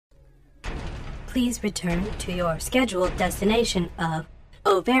Please return to your scheduled destination of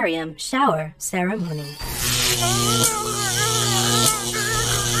Ovarium Shower Ceremony.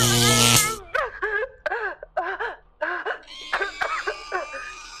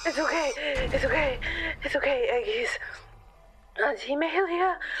 It's okay. It's okay. It's okay, Eggies. Auntie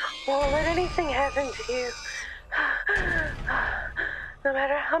Malia won't let anything happen to you. No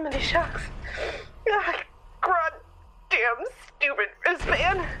matter how many shocks. God damn stupid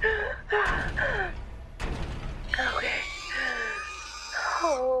wristband. Okay.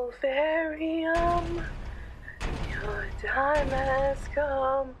 Ovarium, your time has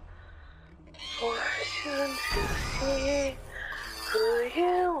come. For soon to see who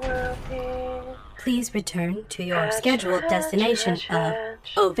you will be. Please return to your scheduled destination of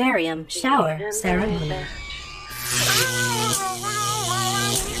Ovarium Shower Ceremony.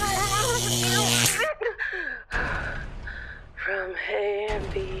 From A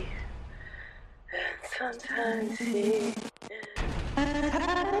and B, and sometimes C.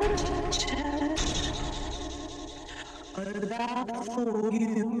 For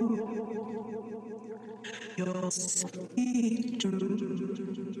you, your sweet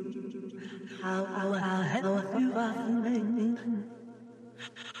how have you find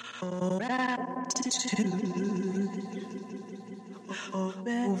for attitude of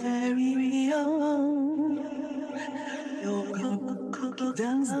very young. Your cookie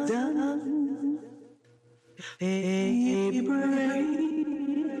done, baby,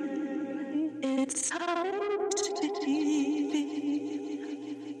 it's time to TV.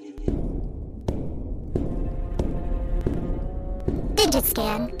 Digit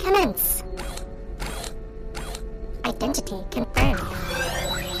scan commence. Identity confirmed.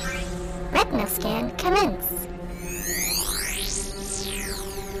 Retina scan commence.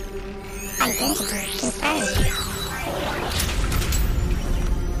 Identity confirmed.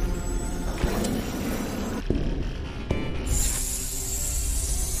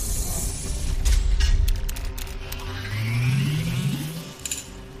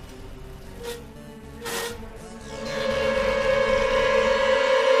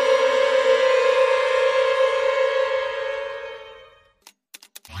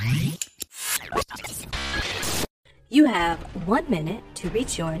 You have 1 minute to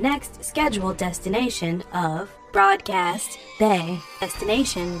reach your next scheduled destination of Broadcast Bay.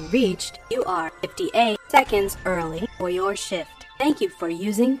 Destination reached. You are 58 seconds early for your shift. Thank you for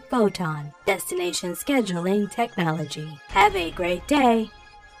using Photon Destination Scheduling Technology. Have a great day.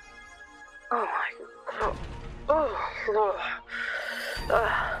 Oh my God. Oh, Lord.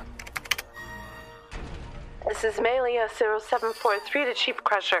 This is Malia 0743 to Chief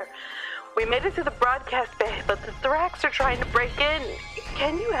Crusher. We made it to the broadcast bay, but the Thrax are trying to break in.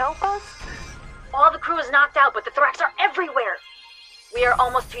 Can you help us? All the crew is knocked out, but the Thrax are everywhere. We are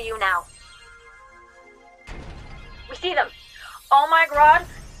almost to you now. We see them. Oh my God,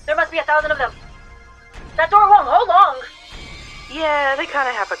 there must be 1,000 of them. That door won't hold long. Yeah, they kind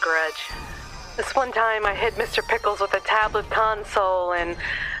of have a grudge. This one time I hit Mr. Pickles with a tablet console, and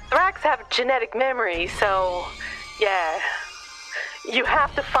Thrax have genetic memory, so yeah. You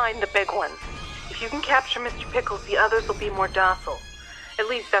have to find the big one. If you can capture Mr. Pickles, the others will be more docile. At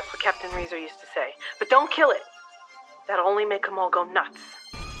least that's what Captain Reezer used to say. But don't kill it. That'll only make them all go nuts.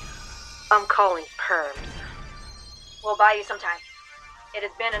 I'm calling Perms. We'll buy you some time. It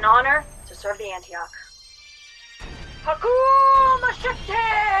has been an honor to serve the Antioch. Hakuma Shakti!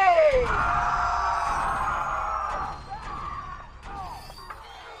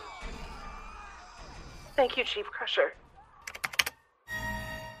 Thank you, Chief Crusher.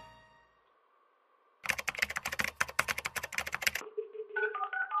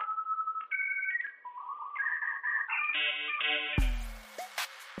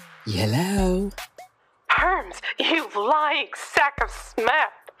 Hello? Perms, you lying sack of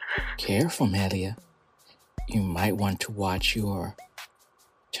smap! Careful, Malia. You might want to watch your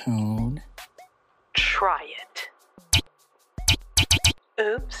tone. Try it.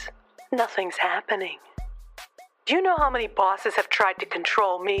 Oops, nothing's happening. Do you know how many bosses have tried to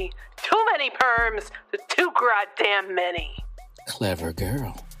control me? Too many, Perms! Too goddamn many! Clever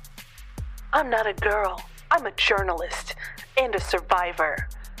girl. I'm not a girl. I'm a journalist. And a survivor.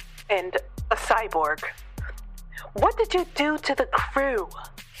 And a cyborg. What did you do to the crew?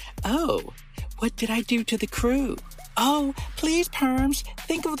 Oh, what did I do to the crew? Oh, please, Perms,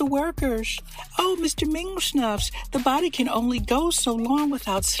 think of the workers. Oh, Mr. Minglesnuffs, the body can only go so long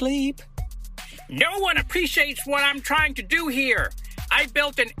without sleep. No one appreciates what I'm trying to do here. I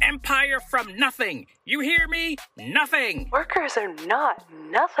built an empire from nothing. You hear me? Nothing. Workers are not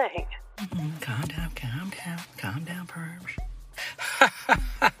nothing. Calm down, Perms.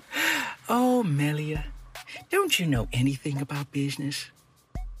 Oh, Melia, don't you know anything about business?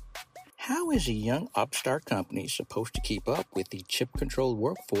 How is a young upstart company supposed to keep up with the chip-controlled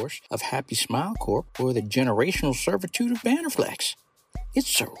workforce of Happy Smile Corp or the generational servitude of Bannerflex?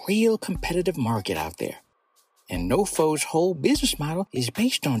 It's a real competitive market out there. And NoFo's whole business model is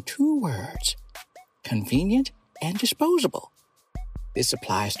based on 2 words: convenient and disposable. This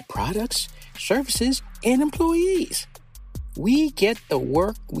applies to products, services, and employees. We get the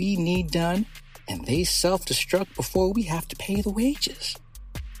work we need done, and they self-destruct before we have to pay the wages.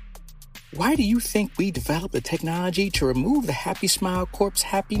 Why do you think we developed the technology to remove the Happy Smile Corp's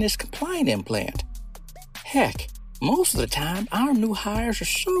happiness compliant implant? Heck, most of the time, our new hires are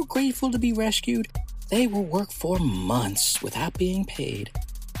so grateful to be rescued, they will work for months without being paid.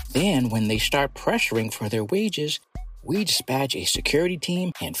 Then, when they start pressuring for their wages, we dispatch a security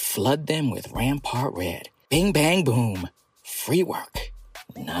team and flood them with Rampart Red. Bing, bang, boom. Free work.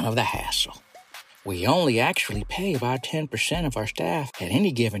 None of the hassle. We only actually pay about 10% of our staff at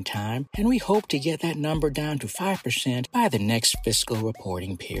any given time, and we hope to get that number down to 5% by the next fiscal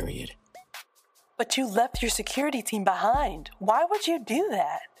reporting period. But you left your security team behind. Why would you do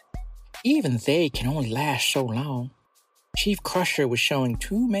that? Even they can only last so long. Chief Crusher was showing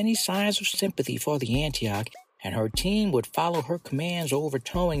too many signs of sympathy for the Antioch, and her team would follow her commands over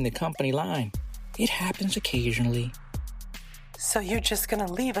towing the company line. It happens occasionally. So you're just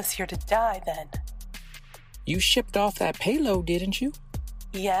gonna leave us here to die then? You shipped off that payload, didn't you?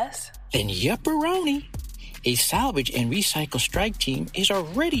 Yes. Then yupperoni. A salvage and recycle strike team is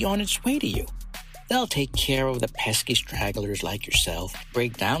already on its way to you. They'll take care of the pesky stragglers like yourself,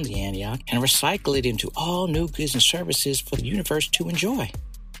 break down the Antioch, and recycle it into all new goods and services for the universe to enjoy.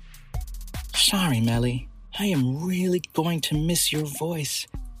 Sorry, Melly. I am really going to miss your voice.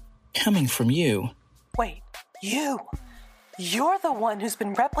 Coming from you. Wait, you? You're the one who's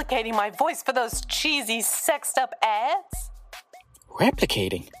been replicating my voice for those cheesy, sexed-up ads?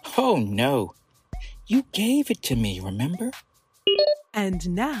 Replicating? Oh, no. You gave it to me, remember? And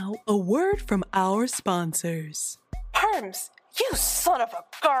now, a word from our sponsors. Perms, you son of a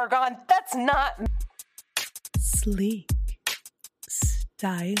gargon, that's not... Sleek.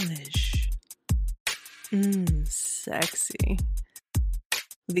 Stylish. Sexy.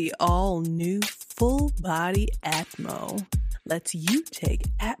 The all-new full-body Atmo lets you take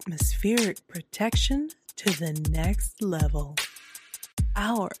atmospheric protection to the next level.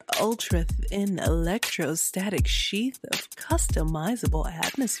 Our ultra-thin electrostatic sheath of customizable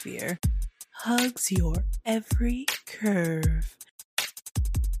atmosphere hugs your every curve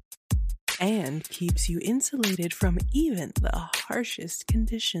and keeps you insulated from even the harshest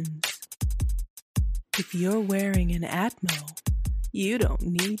conditions. If you're wearing an Atmo, you don't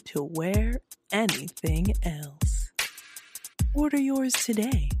need to wear anything else. Order yours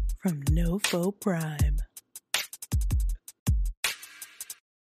today from NoFo Prime.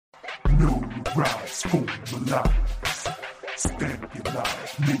 No rights for the lives. Stamp your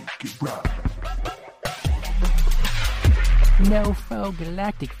life, make it right. NoFo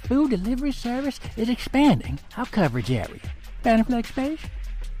Galactic Food Delivery Service is expanding our coverage area. Bannerflex Space,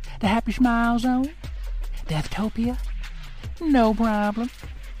 the Happy Smile Zone, Deathtopia, no problem.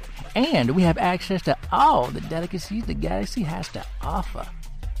 And we have access to all the delicacies the galaxy has to offer.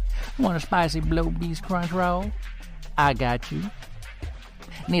 Want a spicy blow beast crunch roll? I got you.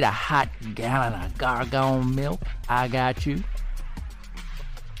 Need a hot gallon of gargone milk? I got you.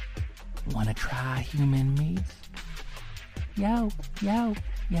 Want to try human meats? Yo.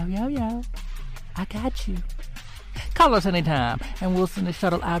 I got you. Call us anytime, and we'll send a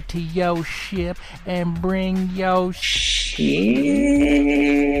shuttle out to your ship and bring your shit.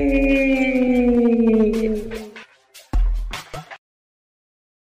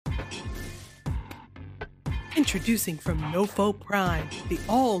 Introducing from NoFo Prime, the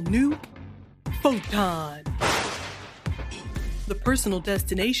all-new Photon. The personal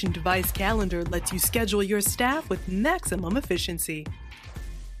destination device calendar lets you schedule your staff with maximum efficiency.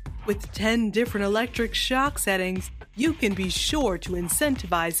 With 10 different electric shock settings, you can be sure to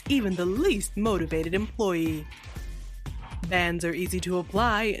incentivize even the least motivated employee. Bands are easy to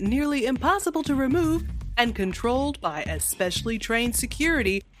apply, nearly impossible to remove, and controlled by especially trained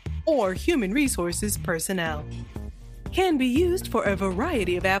security or human resources personnel. Can be used for a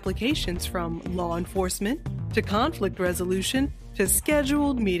variety of applications from law enforcement to conflict resolution to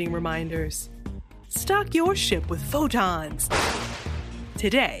scheduled meeting reminders. Stock your ship with photons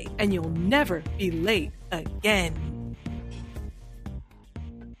today, and you'll never be late again.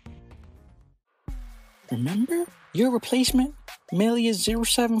 Remember your replacement, Melia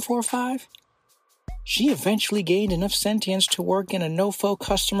 0745? She eventually gained enough sentience to work in a no-fo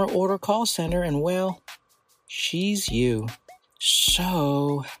customer order call center, and well, she's you.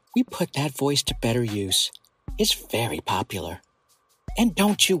 So, we put that voice to better use. It's very popular. And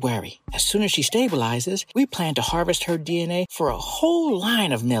don't you worry, as soon as she stabilizes, we plan to harvest her DNA for a whole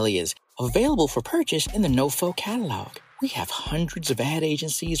line of Melias, available for purchase in the no-fo catalog. We have hundreds of ad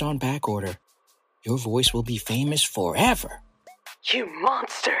agencies on back order. Your voice will be famous forever. You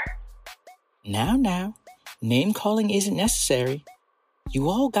monster! Now, name-calling isn't necessary. You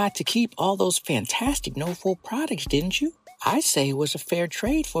all got to keep all those fantastic no-fo products, didn't you? I say it was a fair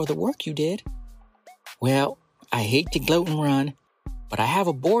trade for the work you did. Well, I hate to gloat and run, but I have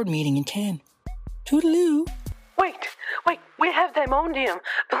a board meeting in 10. Toodaloo. Wait, we have Dimonium.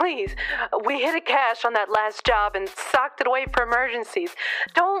 Please, we hit a cash on that last job and socked it away for emergencies.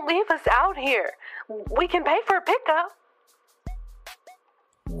 Don't leave us out here. We can pay for a pickup.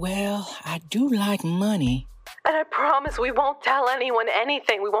 Well, I do like money. And I promise we won't tell anyone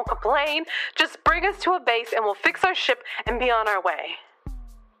anything. We won't complain. Just bring us to a base and we'll fix our ship and be on our way.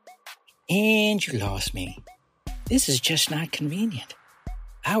 And you lost me. This is just not convenient.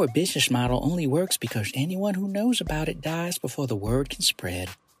 Our business model only works because anyone who knows about it dies before the word can spread.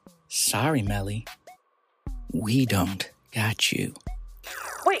 Sorry, Melly. We don't got you.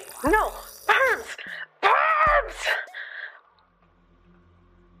 Wait, no! Perms!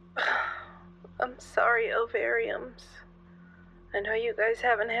 I'm sorry, Ovariums. I know you guys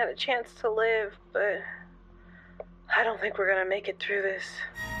haven't had a chance to live, but I don't think we're gonna make it through this.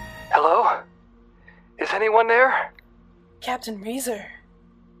 Hello? Is anyone there? Captain Reezer.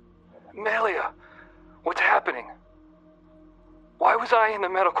 Melia, what's happening? Why was I in the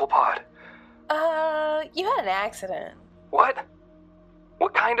medical pod? You had an accident. What?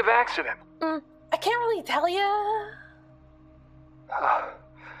 What kind of accident? I can't really tell you.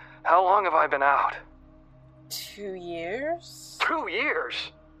 How long have I been out? 2 years? 2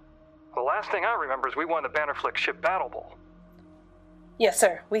 years? The last thing I remember is we won the Bannerflick ship Battle Bowl. Yes,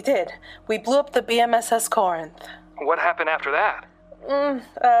 sir, we did. We blew up the BMSS Corinth. What happened after that?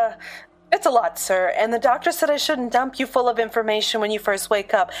 It's a lot, sir, and the doctor said I shouldn't dump you full of information when you first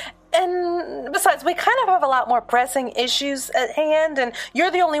wake up. And besides, we kind of have a lot more pressing issues at hand, and you're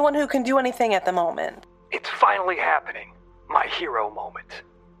the only one who can do anything at the moment. It's finally happening. My hero moment.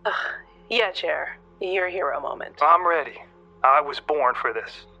 Yeah, Chair. Your hero moment. I'm ready. I was born for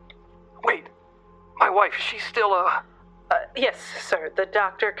this. Wait, my wife, she's still Yes, sir. The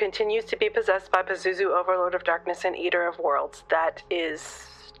doctor continues to be possessed by Pazuzu, Overlord of Darkness and Eater of Worlds. That is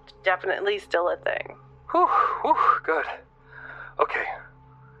definitely still a thing. Whew, good. Okay,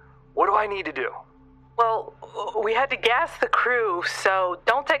 what do I need to do? Well, we had to gas the crew, so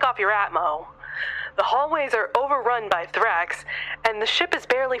don't take off your Atmo. The hallways are overrun by Thrax, and the ship is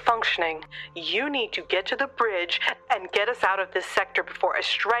barely functioning. You need to get to the bridge and get us out of this sector before a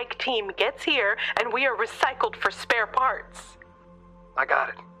strike team gets here and we are recycled for spare parts. I got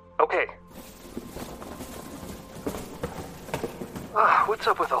it. Okay. What's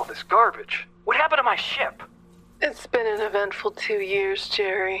up with all this garbage? What happened to my ship? It's been an eventful 2 years,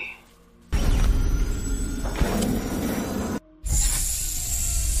 Jerry.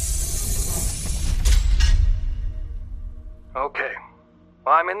 Okay.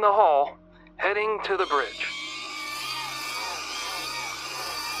 I'm in the hall, heading to the bridge.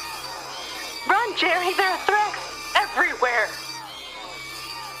 Run, Jerry! There are threats everywhere!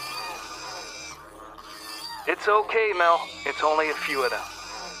 It's okay, Mel. It's only a few of them.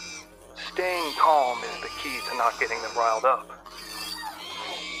 Staying calm is the key to not getting them riled up.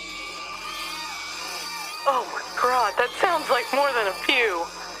 Oh my god, that sounds like more than a few.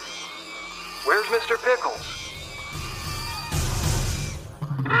 Where's Mr. Pickles?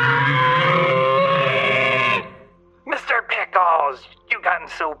 Mr. Pickles, you gotten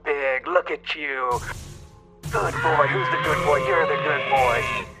so big. Look at you. Good boy. Who's the good boy? You're the good boy.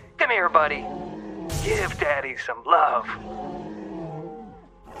 Come here, buddy. Give Daddy some love.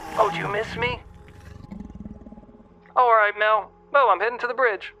 Oh, do you miss me? All right, Mel. Oh, I'm heading to the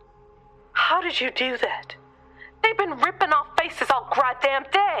bridge. How did you do that? They've been ripping off faces all goddamn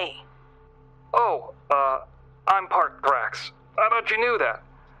day. Oh, I'm part Thrax. I thought you knew that.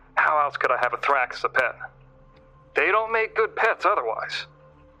 How else could I have a Thrax as a pet? They don't make good pets otherwise.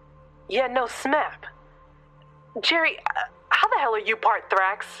 Yeah, no smap. Jerry, how the hell are you part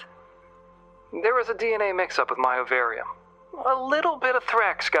Thrax? There was a DNA mix-up with my ovarium. A little bit of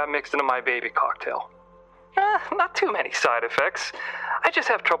Thrax got mixed into my baby cocktail. Not too many side effects. I just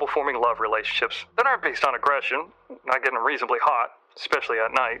have trouble forming love relationships that aren't based on aggression, not getting reasonably hot, especially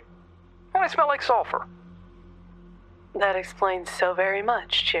at night. And I smell like sulfur. That explains so very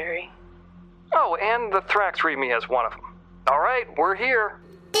much, Jerry. Oh, and the Thrax read me as one of them. All right, we're here.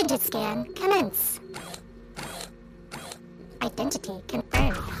 Digit scan commence. Identity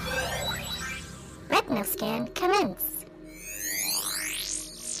confirmed. Retinal scan commence.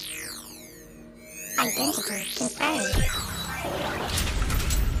 Identity confirmed.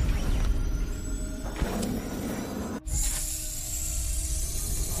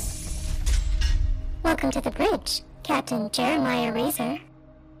 Welcome to the bridge, Captain Jeremiah Razor.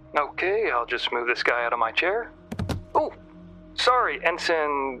 Okay, I'll just move this guy out of my chair. Oh, sorry,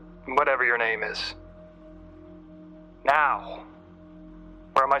 Ensign, whatever your name is. Now,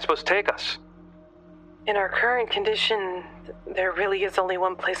 where am I supposed to take us? In our current condition, there really is only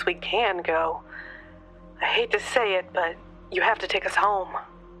one place we can go. I hate to say it, but you have to take us home.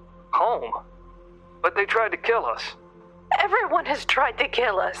 Home? But they tried to kill us. Everyone has tried to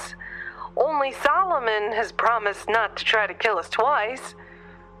kill us. Only Solomon has promised not to try to kill us twice.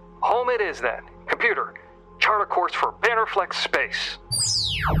 Home it is then. Computer, chart a course for Bannerflex space.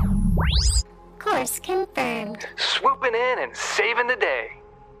 Course confirmed. Swooping in and saving the day.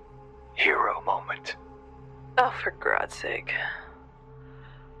 Hero moment. Oh, for God's sake.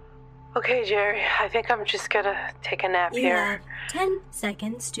 Okay, Jerry, I think I'm just gonna take a nap You here. have 10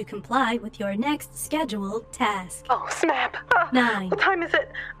 seconds to comply with your next scheduled task. Oh, snap. 9. What time is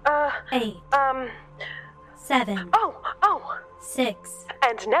it? 8. 7. Oh. 6.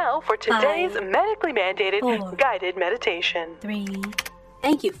 And now for today's 5, medically mandated 4, guided meditation. 3.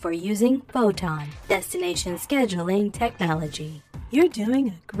 Thank you for using Photon, destination scheduling technology. You're doing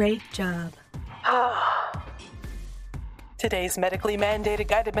a great job. Today's medically mandated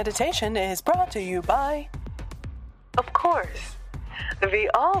guided meditation is brought to you by... Of course, the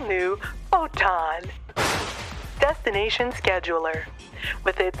all-new Photon destination scheduler.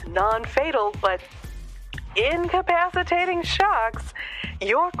 With its non-fatal but incapacitating shocks,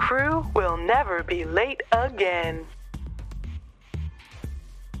 your crew will never be late again.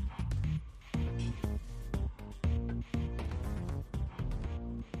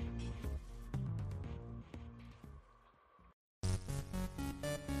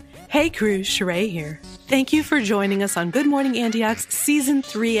 Hey crew, Sheree here. Thank you for joining us on Good Morning Antioch's Season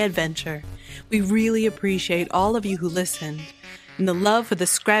 3 adventure. We really appreciate all of you who listened, and the love for the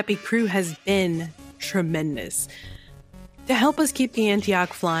scrappy crew has been tremendous. To help us keep the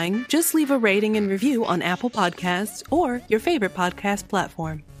Antioch flying, just leave a rating and review on Apple Podcasts or your favorite podcast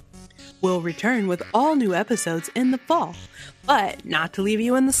platform. We'll return with all new episodes in the fall, but not to leave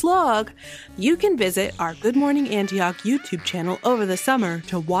you in the slog. You can visit our Good Morning Antioch YouTube channel over the summer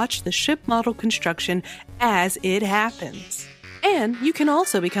to watch the ship model construction as it happens. And you can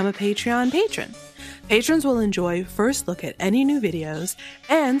also become a Patreon patron. Patrons will enjoy first look at any new videos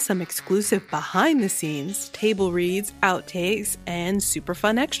and some exclusive behind-the-scenes table reads, outtakes, and super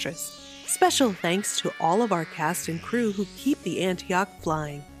fun extras. Special thanks to all of our cast and crew who keep the Antioch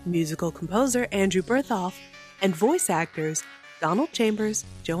flying. Musical composer Andrew Berthoff, and voice actors Donald Chambers,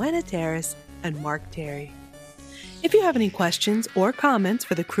 Joanna Terrace, and Mark Terry. If you have any questions or comments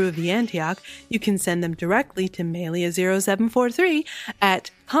for the crew of the Antioch, you can send them directly to Melia0743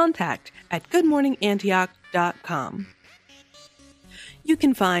 at contact@goodmorningantioch.com. You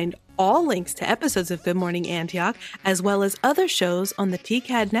can find all links to episodes of Good Morning Antioch, as well as other shows on the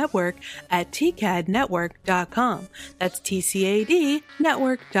TCAD network at tcadnetwork.com. That's TCAD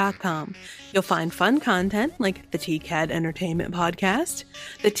network.com. You'll find fun content like the TCAD Entertainment Podcast,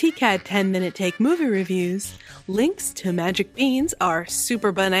 the TCAD 10-Minute Take movie reviews, links to Magic Beans, our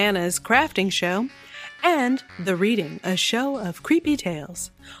Super Bananas crafting show, and The Reading, a show of creepy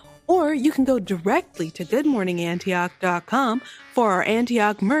tales. Or you can go directly to goodmorningantioch.com for our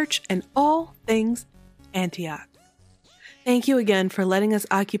Antioch merch and all things Antioch. Thank you again for letting us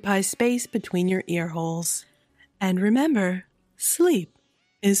occupy space between your ear holes. And remember, sleep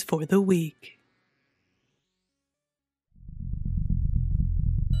is for the weak.